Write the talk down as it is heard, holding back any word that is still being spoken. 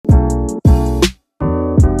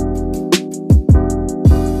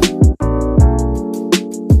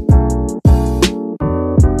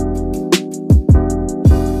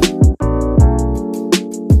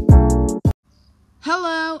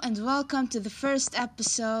welcome to the first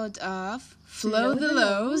episode of Flow the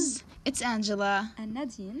Lows. It's Angela. And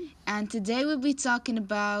Nadine. And today we'll be talking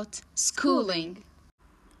about schooling.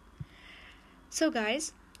 So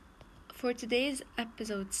guys, for today's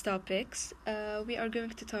episode's topics, we are going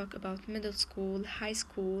to talk about middle school, high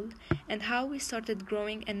school, and how we started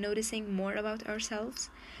growing and noticing more about ourselves,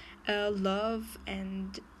 love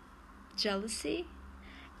and jealousy,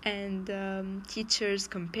 and teachers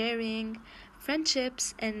comparing,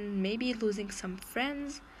 friendships, and maybe losing some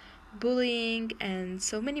friends, bullying, and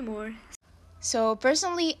so many more. So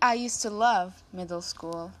personally, I used to love middle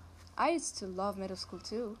school. I used to love middle school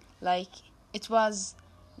too. Like, it was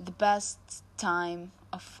the best time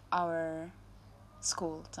of our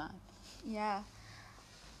school time. Yeah.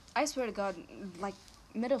 I swear to God, like,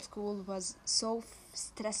 middle school was so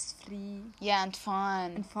stress-free. Yeah, and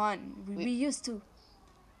fun. And fun. We used to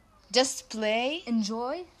just play.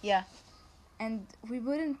 Enjoy. Yeah. And we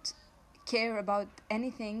wouldn't care about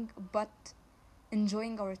anything but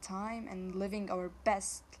enjoying our time and living our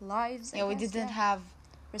best lives. Yeah, we didn't have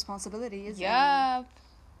responsibilities. Yeah.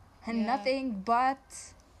 And nothing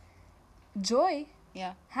but joy.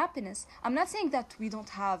 Yeah. Happiness. I'm not saying that we don't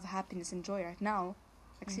have happiness and joy right now.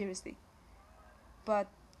 Like, seriously. But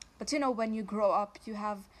you know, when you grow up, you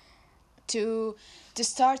have to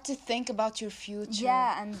start to think about your future.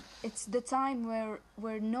 Yeah, and it's the time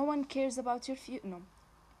where no one cares about your future. No.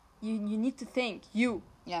 You need to think. You.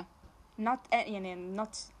 Yeah. Not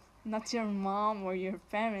your mom or your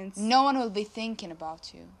parents. No one will be thinking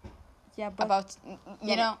about you. Yeah, but about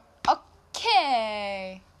you know.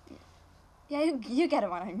 Okay. Yeah, you get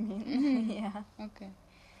what I mean. Mm-hmm. Yeah.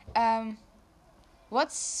 Okay.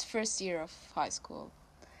 What's first year of high school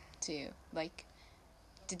to you? Like,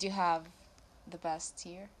 did you have the best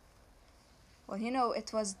year? Well, you know,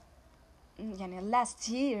 it was last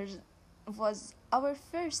year was our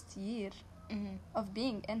first year of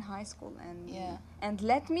being in high school, and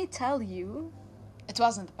let me tell you, it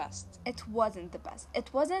wasn't the best. It wasn't the best. It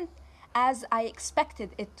wasn't as I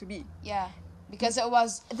expected it to be. Yeah, because it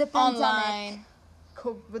was the online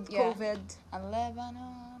with COVID and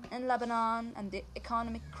Lebanon and the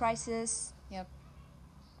economic crisis. Yep.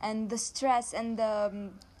 And the stress and the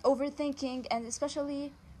overthinking, and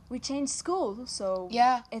especially we changed school, so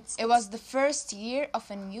it was the first year of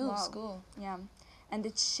a new school. Yeah, and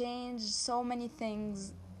it changed so many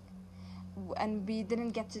things, and we didn't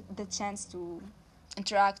get the chance to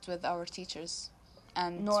interact with our teachers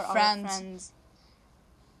and nor friends. Our friends.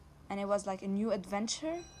 And it was like a new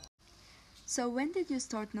adventure. So when did you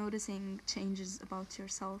start noticing changes about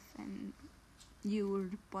yourself and your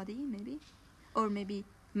body, maybe, or maybe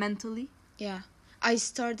mentally? Yeah, I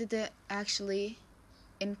started it actually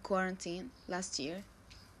in quarantine last year.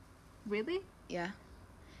 Really? Yeah.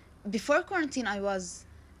 Before quarantine, I was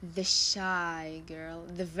the shy girl,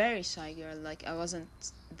 the very shy girl. Like, I wasn't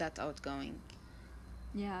that outgoing.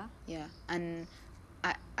 Yeah. Yeah, and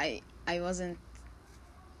I wasn't.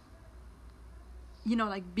 You know,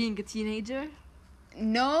 like being a teenager?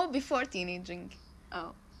 No, before teenaging.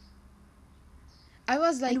 Oh. I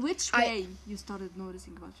was like. In which way you started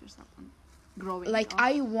noticing about yourself and growing? Like, up?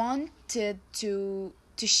 I wanted to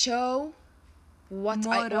show what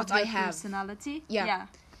I have. Personality. Yeah.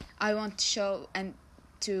 I want to show and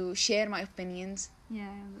to share my opinions. Yeah,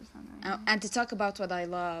 I understand that. And to talk about what I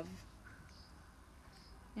love.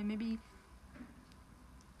 Yeah, maybe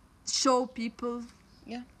show people.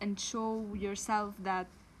 Yeah. And show yourself that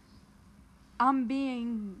I'm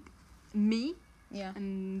being me. Yeah.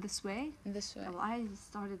 In this way. Well, I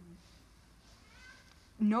started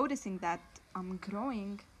noticing that I'm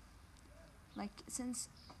growing, like, since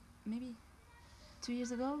maybe 2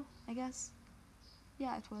 years ago, I guess.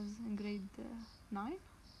 Yeah, it was in grade 9.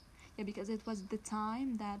 Yeah, because it was the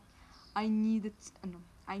time that I need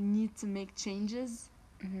to make changes.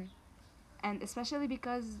 Mm-hmm. And especially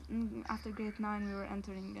because after grade 9 we were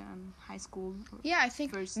entering high school. Yeah, I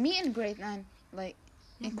think me in grade 9, like,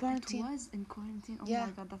 in quarantine. It was in quarantine. Oh my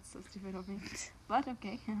God, that's so stupid of me. But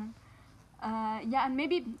okay. Yeah, and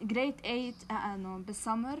maybe grade 8. No,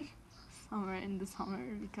 somewhere in the summer,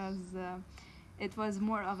 because it was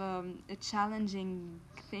more of a challenging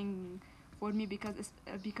thing for me, because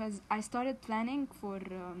I started planning for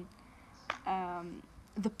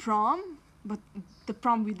the prom. But the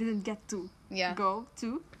prom we didn't get to go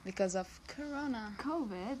to. Because of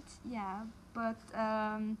COVID, yeah. But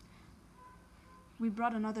we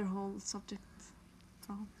brought another whole subject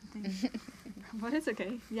prom thing. But it's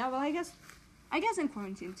okay. Yeah, well, I guess in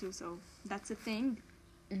quarantine too, so that's a thing.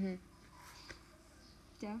 Mm-hmm.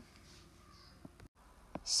 Yeah.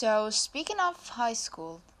 So, speaking of high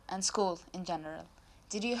school and school in general,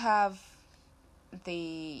 Did you have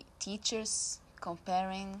the teachers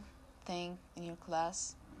comparing thing in your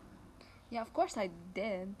class? Yeah, of course I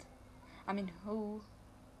did. I mean, who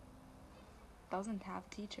doesn't have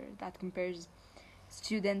a teacher that compares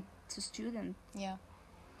student to student? Yeah.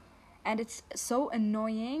 And it's so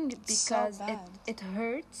annoying It's so because bad. it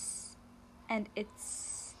hurts, and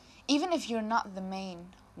it's Even if you're not the main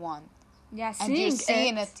one. yeah, And you're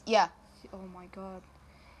seeing it. Yeah. Oh my god.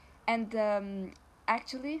 And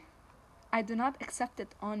actually, I do not accept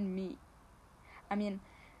it on me. I mean,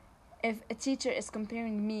 if a teacher is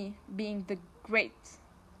comparing me being the great,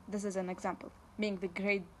 this is an example, being the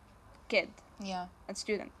great kid Yeah. and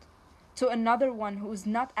student, to another one who's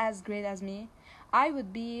not as great as me, I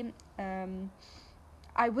would be,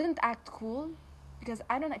 I wouldn't act cool because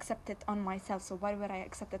I don't accept it on myself. So why would I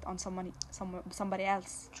accept it on somebody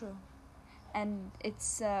else? True. And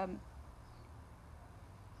it's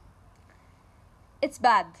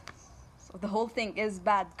bad. So the whole thing is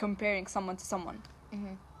bad, comparing someone to someone.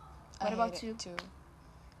 Mm-hmm. What about you? Too.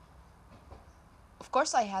 Of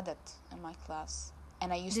course, I had it in my class,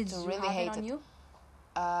 and I used Did to you really have hate it on it. you?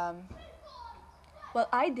 Um, Well,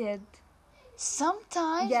 I did.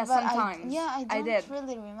 sometimes. Yeah, but sometimes. I don't did.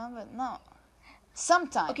 really remember. No.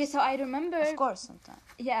 Sometimes. Okay, so I remember. Of course, sometimes.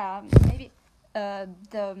 Yeah, maybe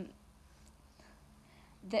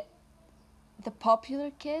the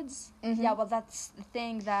popular kids. Mhm. Yeah, well, that's the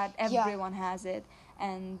thing that Yeah. everyone has it,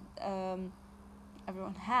 and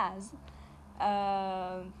everyone has.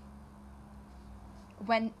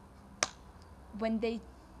 When when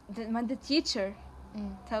the teacher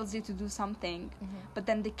Mm. tells you to do something, Mhm. but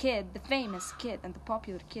then the kid, the famous kid, and the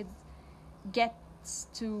popular kid gets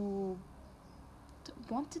to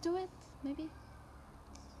want to do it, maybe,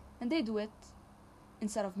 and they do it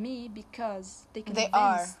instead of me because they They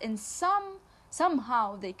convince are.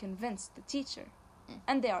 somehow they convince the teacher,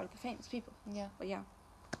 and they are the famous people. Yeah. But yeah,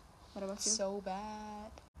 what about you? So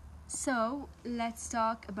bad. So let's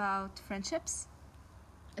talk about friendships.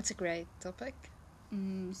 It's a great topic.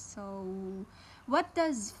 So what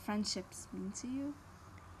does friendships mean to you?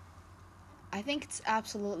 I think it's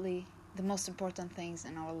absolutely the most important things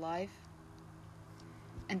in our life,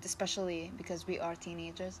 and especially because we are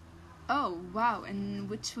teenagers. Oh wow, in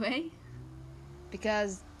which way?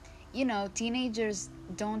 Because, teenagers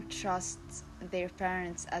don't trust their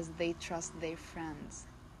parents as they trust their friends.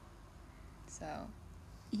 So,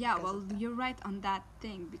 Yeah, Because well, of that. you're right on that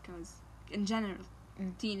thing because in general,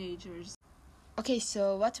 teenagers. okay,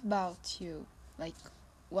 so what about you? Like,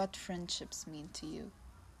 what friendships mean to you?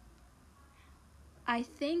 I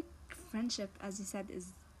think friendship, as you said,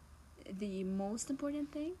 is the most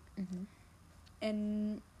important thing Mm-hmm.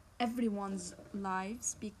 in everyone's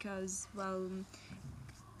lives because, well,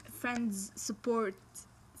 friends support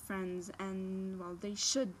friends and, well, they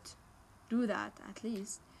should do that at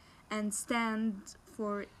least and stand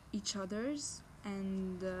for each other's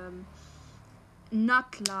and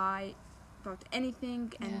not lie about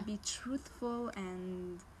anything and Yeah. be truthful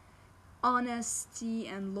and honesty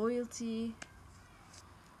and loyalty,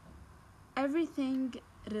 everything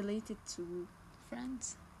related to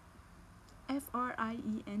Friends?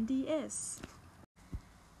 friends.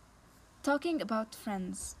 Talking about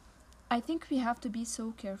friends, I think we have to be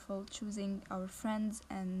so careful choosing our friends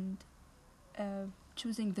and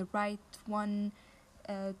choosing the right one,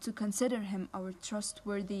 to consider him our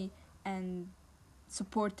trustworthy and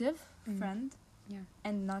supportive friend, Yeah.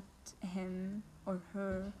 and not him or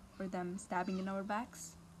her or them stabbing in our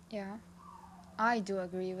backs. Yeah. I do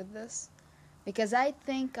agree with this. Because I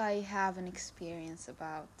think I have an experience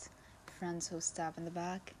about friends who stab in the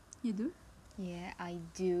back. You do? Yeah, I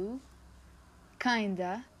do.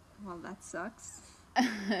 Kinda. Well, that sucks.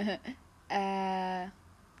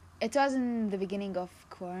 It was in the beginning of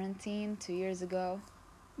quarantine 2 years ago.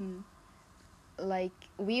 Like,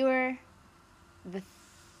 we were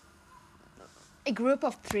a group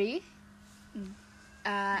of 3.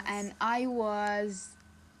 And I was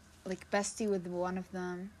like bestie with one of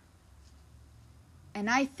them. And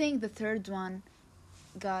I think the third one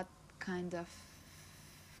got kind of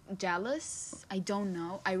jealous. I don't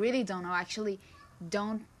know. I really don't know. I actually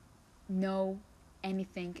don't know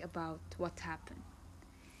anything about what happened.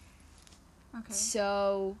 Okay.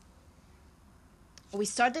 So we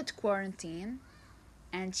started quarantine,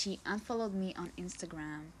 and she unfollowed me on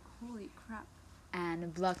Instagram Holy crap.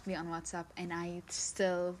 and blocked me on WhatsApp, and I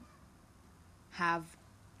still have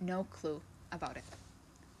no clue about it.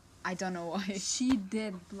 I don't know why. She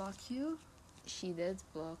did block you? She did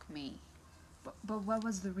block me. But what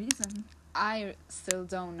was the reason? I still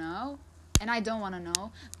don't know, and I don't want to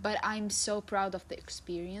know, but I'm so proud of the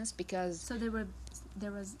experience because So they were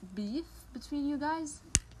there was beef between you guys?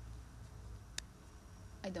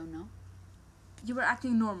 I don't know. You were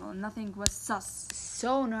acting normal. Nothing was sus.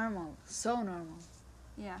 So normal. So normal.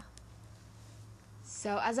 Yeah.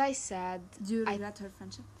 So as I said, Do you regret her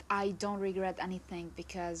friendship? I don't regret anything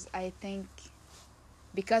because I think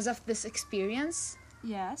because of this experience,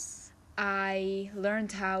 Yes. I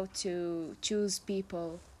learned how to choose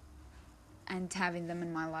people and having them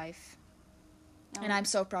in my life. And I'm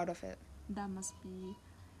so proud of it. That must be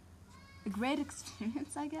a great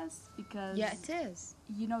experience, I guess, because Yeah, it is.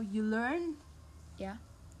 you know, you learn, Yeah.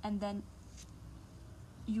 and then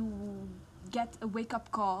you get a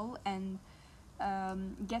wake-up call and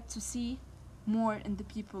get to see more in the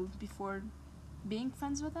people before being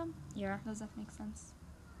friends with them. Yeah. Does that make sense?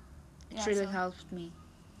 It Yeah, really so helped me.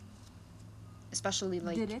 Especially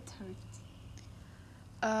like did it hurt?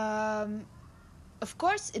 Of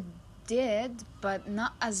course it did, but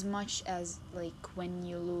not as much as like when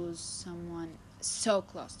you lose someone so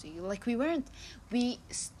close to you. Like we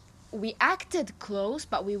acted close,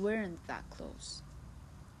 but we weren't that close.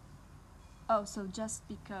 Oh, so just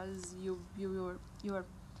because you were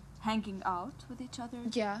hanging out with each other?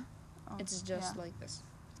 Yeah, Oh, it's just yeah. like this.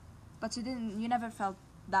 But you never felt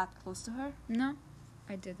that close to her? No,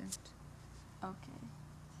 I didn't. Okay.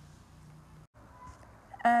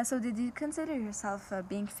 So did you consider yourself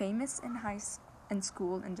being famous in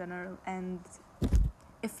school in general? And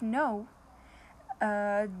if no,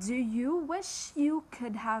 do you wish you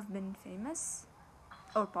could have been famous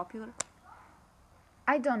or popular?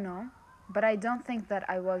 I don't know, but I don't think that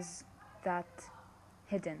I was that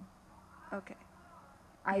hidden. Okay.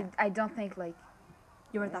 I don't think like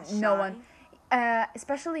You were that shy? no one.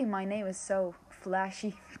 Especially my name is so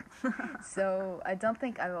flashy, so I don't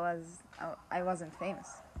think I wasn't famous,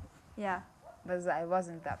 Yeah. because I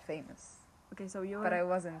wasn't that famous. Okay, so you were. But I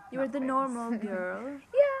wasn't. You were not the famous. normal girl.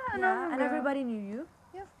 Yeah, Yeah, and girl. everybody knew you.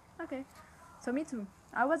 Yeah. Okay. So me too.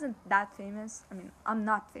 I wasn't that famous. I mean, I'm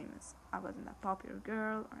not famous. I wasn't that popular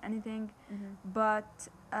girl or anything. Mhm. But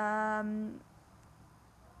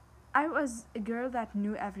I was a girl that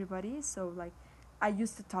knew everybody. So like, I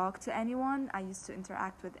used to talk to anyone. I used to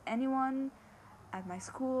interact with anyone at my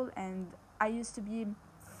school, and I used to be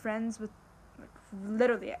friends with like,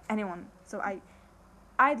 literally anyone. So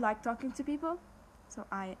I like talking to people. So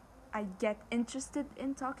I get interested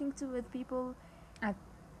in talking with people.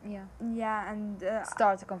 Yeah. Yeah, and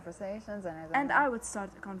Start conversations and I don't and know. I would start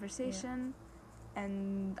a conversation,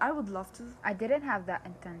 and I would love to. I didn't have that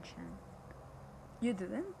intention. You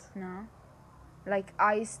didn't? No. Like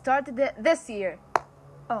I started it this year.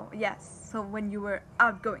 Oh yes. So when you were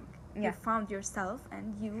outgoing, Yeah. you found yourself, and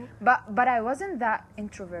you. But I wasn't that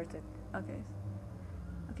introverted. Okay.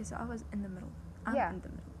 Okay, so I was in the middle. I'm Yeah. in the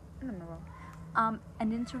middle. In the middle. I'm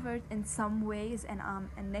an introvert in some ways, and I'm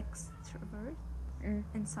an extrovert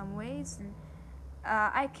in some ways.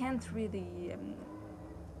 I can't really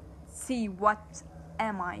see what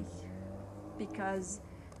am I, because,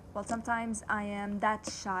 well, sometimes I am that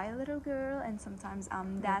shy little girl, and sometimes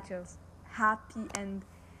I'm Me that too. happy and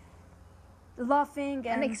laughing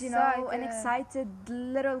and an excited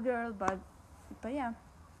little girl. But yeah,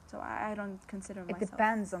 so I don't consider It myself.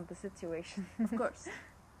 depends on the situation. Of course.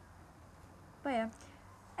 But yeah,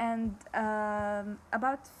 and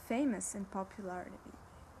about famous and popularity.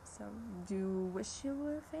 So, do you wish you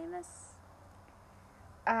were famous?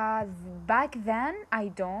 Back then, I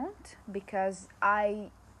don't, because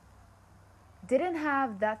I didn't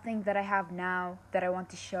have that thing that I have now that I want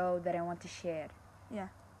to show, that I want to share. Yeah.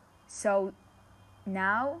 So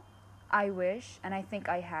now I wish, and I think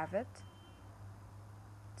I have it.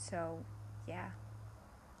 So, yeah.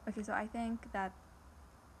 Okay, so I think that,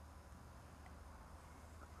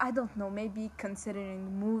 I don't know, maybe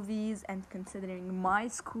considering movies and considering my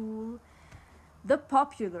school, the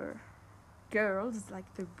popular girls,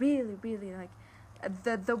 like the really like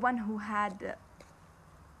the one who had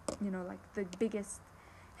like the biggest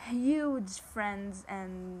huge friends,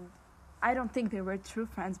 and I don't think they were true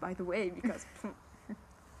friends, by the way, because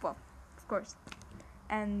well, of course.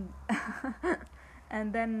 And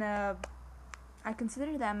and then I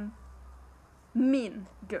consider them mean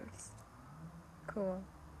girls. Cool.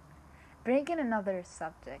 Bring in another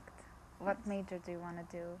subject. What major do you want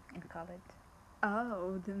to do in college?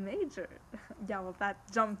 Oh, the major. Yeah, well, that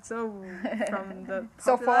jumped so from the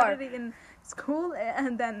So far. popularity in school,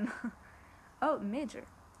 and then oh, major.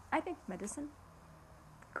 I think medicine.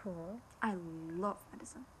 Cool. I love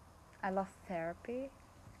medicine. I love therapy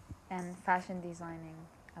and fashion designing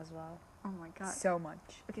as well. Oh my god. So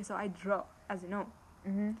much. Okay, so I draw, as you know.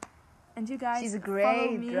 Mhm. And you guys She's a follow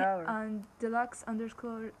great me drawer. on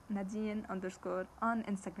deluxe_Nadine_ on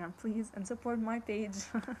Instagram, please, and support my page.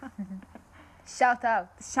 Shout out.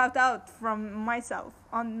 Shout out from myself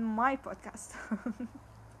on my podcast.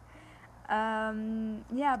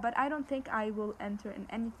 Yeah, but I don't think I will enter in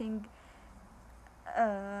anything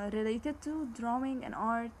related to drawing and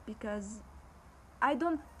art, because I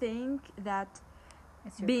don't think that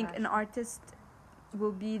It's your being passion. an artist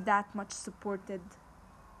will be that much supported.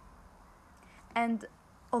 And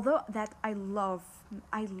although that I love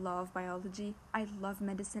biology, I love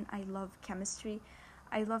medicine, I love chemistry,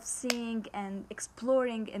 I love seeing and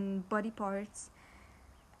exploring in body parts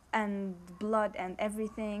and blood and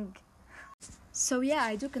everything. So yeah,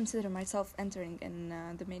 I do consider myself entering in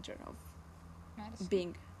the major of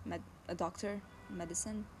being a doctor,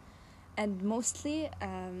 medicine. And mostly,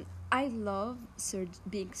 I love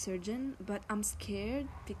being surgeon, but I'm scared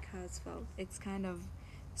because, well, it's kind of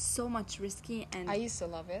so much risky, and I used to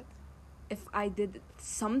love it. if I did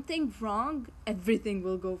something wrong, everything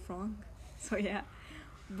will go wrong. So yeah,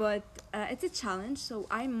 but it's a challenge, so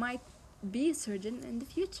I might be a surgeon in the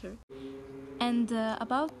future. And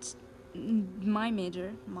about my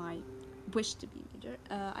major, my wish to be major,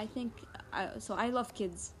 I think, so I love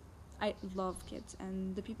kids. I love kids,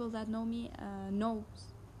 and the people that know me knows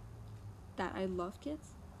that I love kids,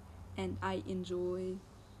 and I enjoy,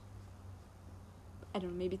 I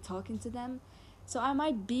don't know, maybe talking to them. So I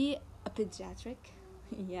might be a pediatric.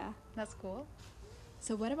 Yeah. That's cool.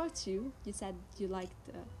 So what about you? You said you liked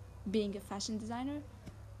being a fashion designer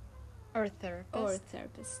Or therapist. or a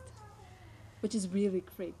therapist, which is really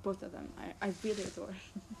great. Both of them, I really adore.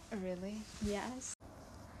 Really? Yes.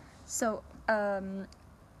 So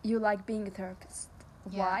you like being a therapist.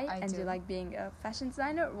 Yeah, Why? I And do. you like being a fashion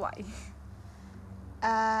designer. Why?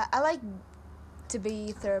 I like to be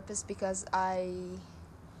a therapist because I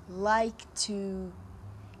like to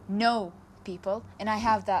know people, and I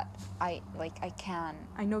have that. I can.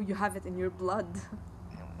 I know you have it in your blood.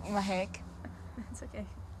 My heck. It's okay.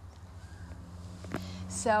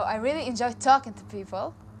 So I really enjoy talking to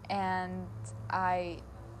people, and I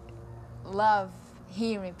love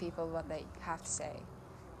hearing people what they have to say.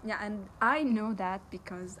 Yeah, and I know that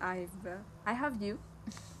because I have you,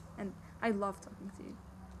 and I love talking to you,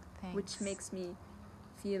 Thanks. which makes me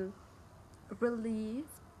feel relieved.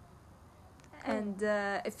 Cool. And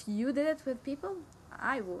if you did it with people,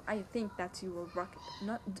 I think that you will rock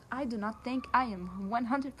it. I do not think, I am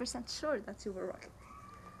 100% sure that you will rock it.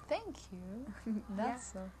 Thank you.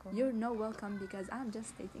 That's so cool. You're no welcome, because I'm just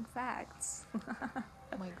stating facts.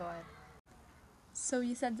 Oh my god. So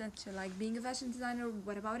you said that you like being a fashion designer.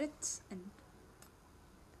 What about it? And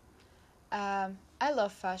I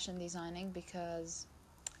love fashion designing because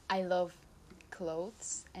I love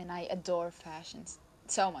clothes and I adore fashion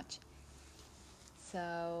so much.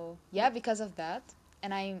 So yeah, because of that,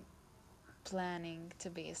 and I'm planning to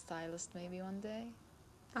be a stylist maybe one day.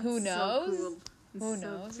 Who that's so knows? cool. Who So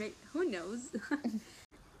knows? great. Who knows?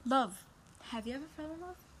 Love. Have you ever fell in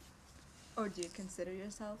love? Or do you consider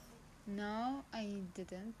yourself? No, I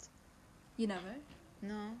didn't. You never?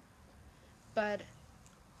 No. But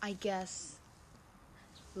I guess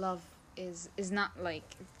love is not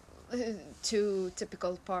like two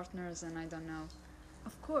typical partners, and I don't know.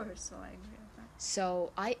 Of course, so I agree with that.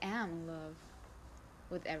 So I am in love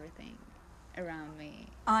with everything around me.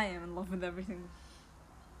 I am in love with everything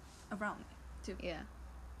around me, too. Yeah.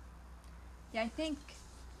 Yeah, I think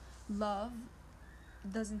love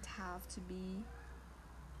doesn't have to be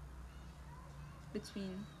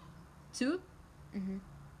between two. Mm-hmm.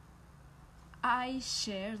 I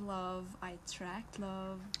share love, I attract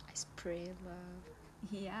love, I spread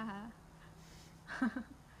love. yeah.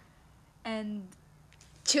 And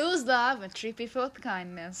Choose love and treat people with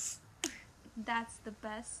kindness. that's the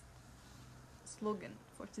best slogan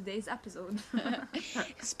for today's episode.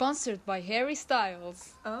 Sponsored by Harry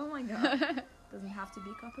Styles. Oh my god. Doesn't have to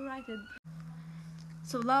be copyrighted.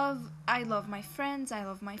 So love, I love my friends, I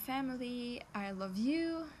love my family, I love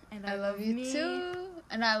you, and I love you me, too.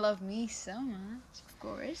 And I love me so much. of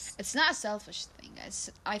course. It's not a selfish thing,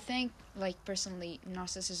 guys. I think, like, personally,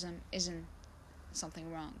 narcissism isn't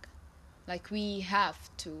something wrong. Like, we have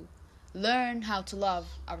to learn how to love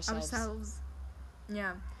ourselves.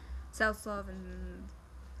 Yeah. Self-love and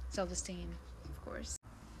Self-esteem. of course.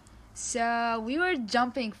 So, we were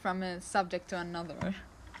jumping from a subject to another.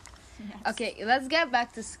 Yes. Okay, let's get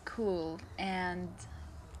back to school and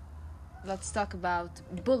let's talk about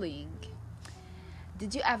bullying.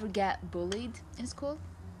 Did you ever get bullied in school,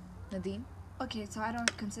 Nadine? Okay, so I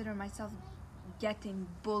don't consider myself getting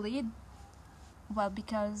bullied. Well,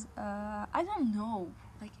 because I don't know.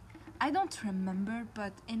 Like, I don't remember,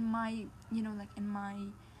 but in my, like in my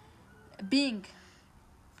being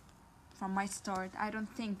from my start, I don't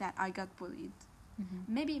think that I got bullied.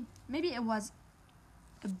 Maybe it was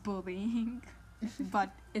a bullying, but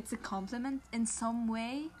it's a compliment in some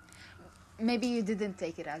way. Maybe you didn't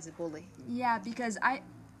take it as a bully. Yeah, because I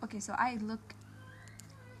look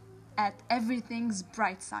at everything's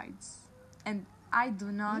bright sides, and I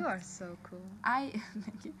do not. You are so cool.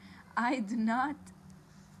 Thank you. I do not.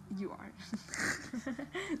 You are.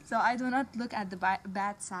 So I do not look at the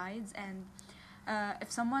bad sides, and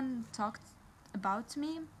if someone talked about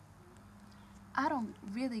me, I don't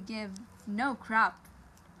really give no crap.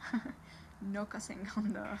 No cussing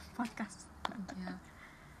on the podcast. Yeah.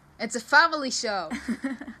 It's a family show.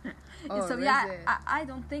 Oh, So yeah, I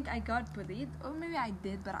don't think I got bullied, or maybe I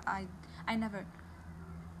did, but I never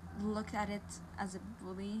looked at it as a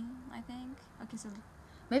bully, I think. Okay, so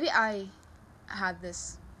maybe I had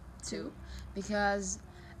this too, because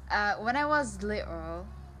when I was little,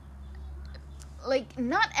 like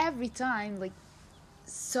not every time, like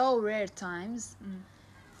so rare times,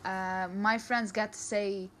 my friends got to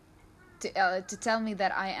say to tell me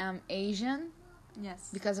that I am Asian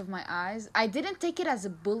yes. because of my eyes. I didn't take it as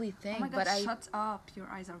a bully thing, Oh my God, but I shut up. Your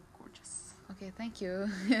eyes are gorgeous. okay, thank you.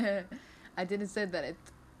 I didn't say that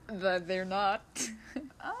they're not.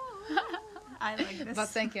 Oh, I like this. But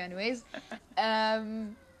thank you anyways.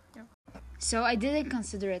 So I didn't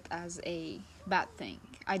consider it as a bad thing.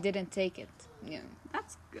 I didn't take it. Yeah.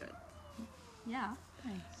 That's good. Yeah,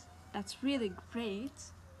 Thanks. that's really great.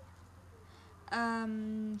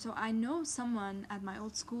 So I know someone at my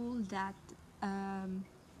old school that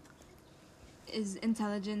is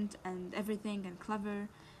intelligent and everything and clever,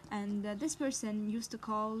 and this person used to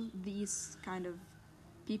call these kind of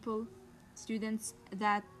people, students,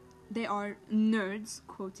 that they are nerds,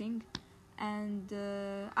 quoting, and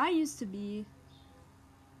I used to be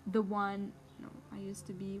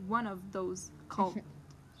one of those called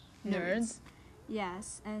Nerds.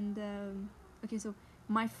 Yes, and okay, so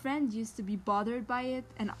my friend used to be bothered by it,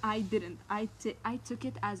 and I didn't. I took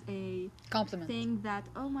it as a Compliment. thing that,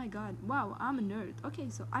 oh my God, wow, I'm a nerd. Okay,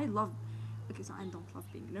 so I don't love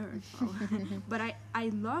being a nerd, but I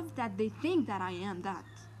love that they think that I am that.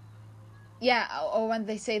 Yeah, or when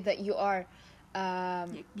they say that you are Yeah,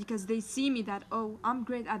 because they see me that, oh, I'm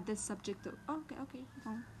great at this subject. Oh, okay,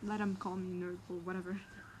 well, let them call me nerd or whatever.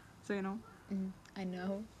 So I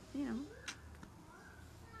know. you know.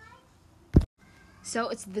 So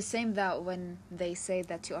it's the same that when they say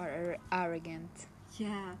that you are arrogant.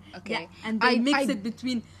 Yeah. Okay. Yeah, and they mix I- it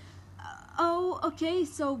between, oh, okay,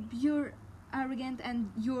 so you're arrogant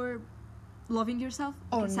and you're loving yourself,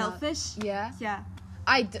 Or okay, not. selfish. Yeah. Yeah.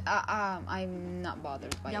 I'm not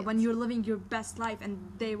bothered by Yeah, it. when you're living your best life and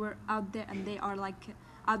they were out there and they are like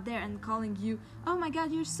out there and calling you, oh my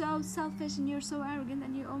God, you're so selfish and you're so arrogant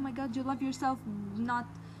and oh my God, you love yourself, not,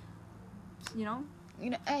 yeah.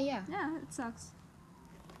 yeah, it sucks.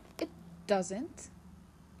 It doesn't.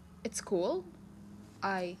 It's cool.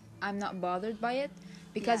 I'm not bothered by it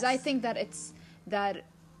because I Yes. think that it's that.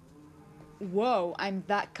 Whoa! I'm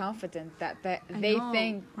that confident that I they know,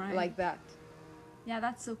 think right? like that. Yeah,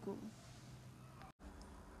 that's so cool.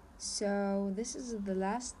 So this is the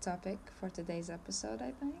last topic for today's episode,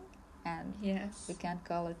 I think, and Yes. we can't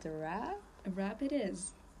call it a wrap. A wrap it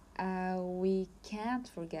is. We can't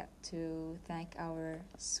forget to thank our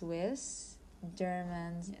Swiss,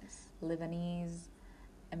 Germans, Yes. Lebanese,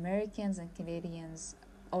 Americans, and Canadians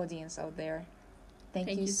audience out there. Thank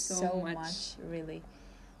you so much, really.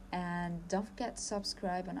 And don't forget to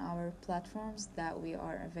subscribe on our platforms that we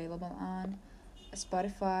are available on: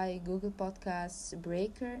 Spotify, Google Podcasts,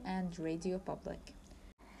 Breaker, and Radio Public.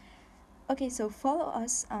 Okay, so follow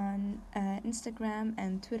us on Instagram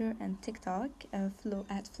and Twitter and TikTok,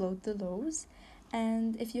 at Float the Lows.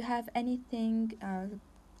 And if you have anything,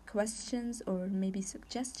 questions or maybe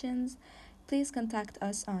suggestions, please contact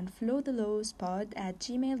us on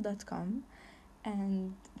flowthelowspod@gmail.com.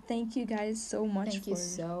 And thank you guys so much Thank for you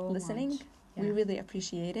so listening. much. We Yeah. really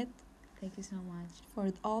appreciate it, Thank you so much.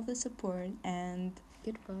 for all the support, and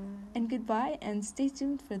Goodbye. goodbye, and stay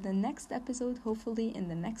tuned for the next episode, hopefully in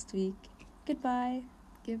the next week. Goodbye.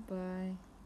 Goodbye.